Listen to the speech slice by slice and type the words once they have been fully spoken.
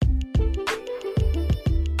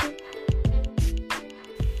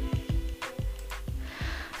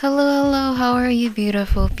Hello, how are you,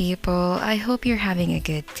 beautiful people? I hope you're having a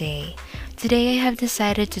good day. Today, I have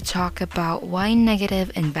decided to talk about why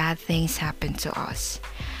negative and bad things happen to us.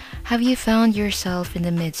 Have you found yourself in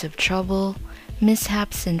the midst of trouble,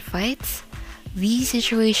 mishaps, and fights? These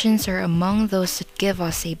situations are among those that give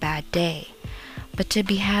us a bad day. But to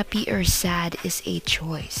be happy or sad is a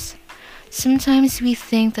choice. Sometimes we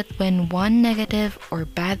think that when one negative or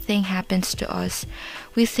bad thing happens to us,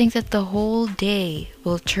 we think that the whole day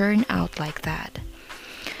will turn out like that.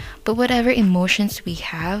 But whatever emotions we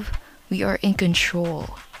have, we are in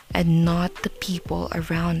control and not the people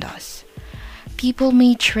around us. People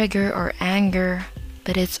may trigger our anger,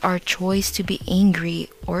 but it's our choice to be angry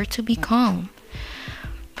or to be calm.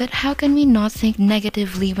 But how can we not think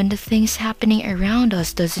negatively when the things happening around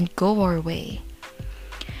us doesn't go our way?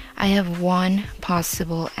 I have one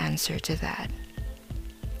possible answer to that.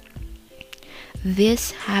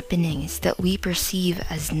 These happenings that we perceive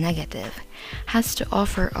as negative has to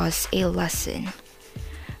offer us a lesson.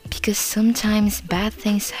 Because sometimes bad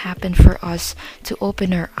things happen for us to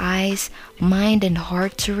open our eyes, mind, and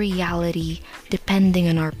heart to reality depending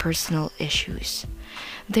on our personal issues.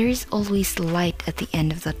 There is always light at the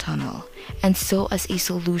end of the tunnel, and so as a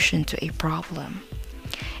solution to a problem.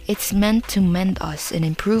 It's meant to mend us and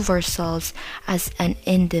improve ourselves as an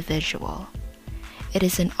individual. It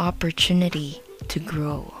is an opportunity to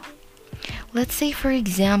grow. Let's say, for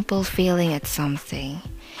example, failing at something.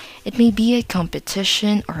 It may be a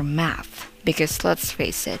competition or math, because let's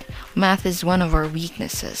face it, math is one of our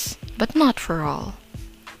weaknesses, but not for all.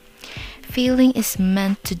 Failing is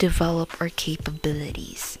meant to develop our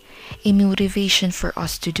capabilities, a motivation for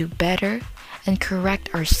us to do better and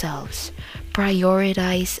correct ourselves,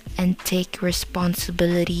 prioritize, and take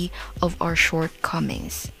responsibility of our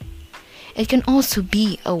shortcomings. It can also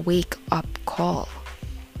be a wake-up call.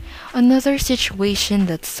 Another situation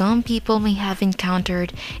that some people may have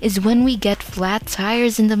encountered is when we get flat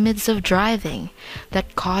tires in the midst of driving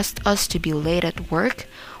that caused us to be late at work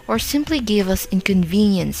or simply gave us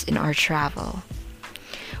inconvenience in our travel.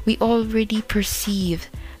 We already perceive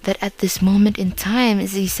that at this moment in time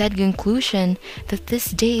is a sad conclusion that this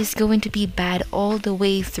day is going to be bad all the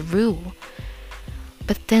way through.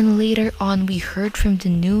 But then later on we heard from the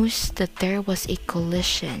news that there was a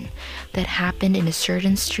collision that happened in a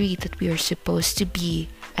certain street that we were supposed to be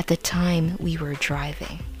at the time we were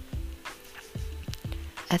driving.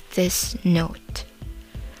 At this note,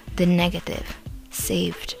 the negative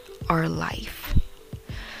saved our life.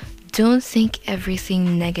 Don't think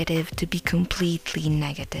everything negative to be completely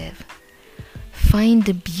negative. Find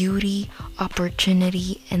the beauty,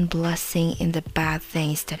 opportunity, and blessing in the bad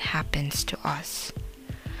things that happens to us.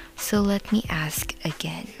 So let me ask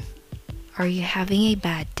again. Are you having a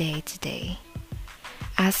bad day today?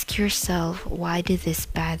 Ask yourself, why did this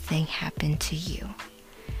bad thing happen to you?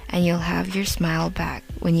 And you'll have your smile back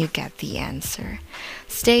when you get the answer.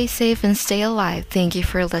 Stay safe and stay alive. Thank you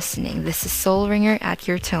for listening. This is Soul Ringer at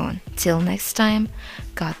your tone. Till next time,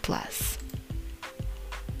 God bless.